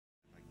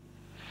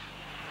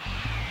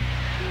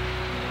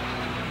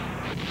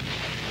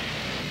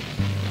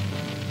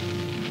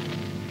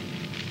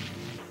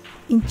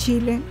In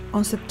Chile,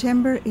 on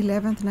September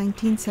 11,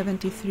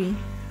 1973,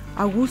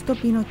 Augusto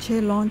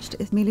Pinochet launched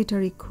a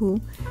military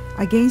coup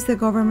against the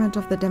government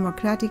of the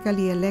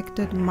democratically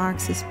elected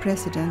Marxist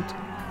president,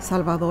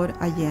 Salvador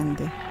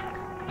Allende.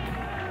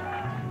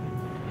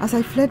 As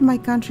I fled my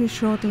country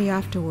shortly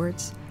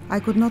afterwards, I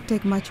could not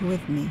take much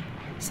with me.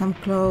 Some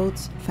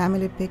clothes,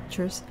 family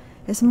pictures,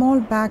 a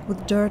small bag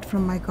with dirt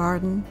from my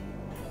garden,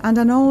 and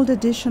an old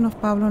edition of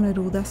Pablo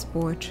Neruda's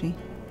poetry.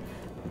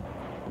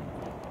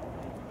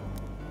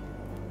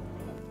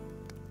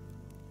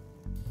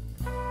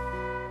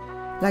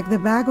 Like the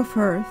bag of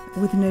earth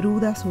with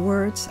Neruda's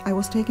words, I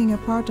was taking a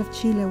part of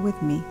Chile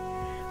with me,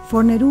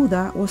 for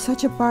Neruda was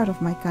such a part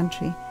of my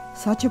country,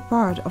 such a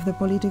part of the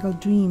political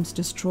dreams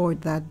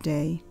destroyed that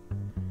day.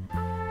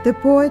 The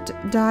poet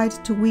died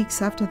 2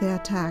 weeks after the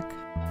attack.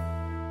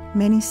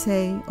 Many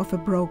say of a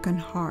broken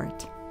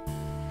heart.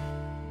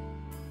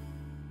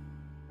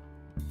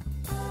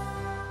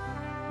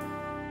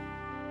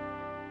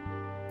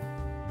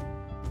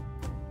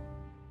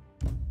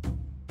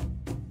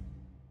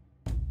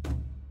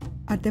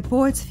 At the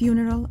poet's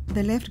funeral,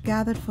 the left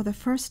gathered for the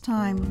first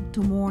time to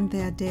mourn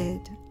their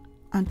dead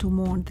and to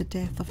mourn the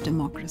death of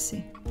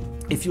democracy.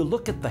 If you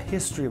look at the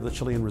history of the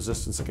Chilean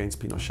resistance against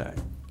Pinochet,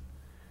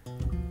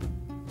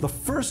 the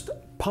first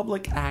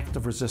public act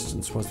of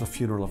resistance was the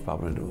funeral of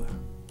Pablo Neruda.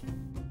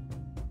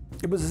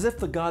 It was as if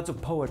the gods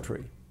of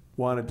poetry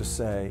wanted to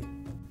say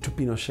to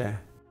Pinochet,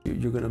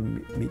 you're going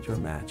to meet your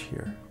match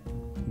here.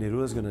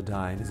 Neruda's going to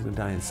die, and he's going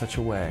to die in such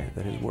a way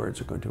that his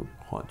words are going to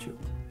haunt you.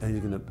 And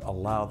he's going to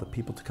allow the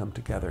people to come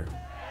together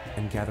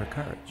and gather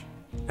courage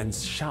and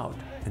shout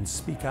and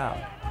speak out.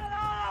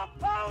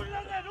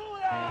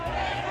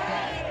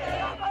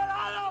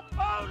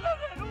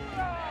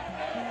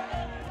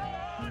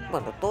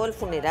 Bueno, todo el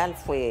funeral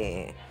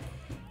fue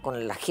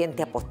con la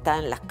gente apostada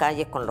en las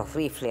calles con los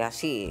rifles,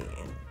 así.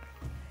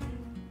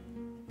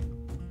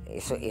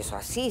 Eso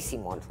así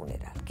hicimos el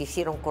funeral.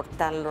 Quisieron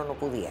cortarlo, no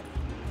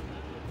pudieron.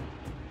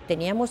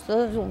 Teníamos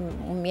todos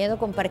un miedo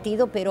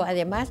compartido, pero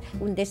además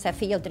un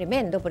desafío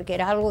tremendo, porque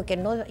era algo que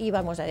no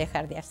íbamos a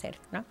dejar de hacer,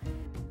 ¿no?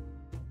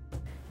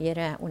 Y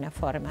era una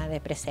forma de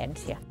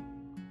presencia.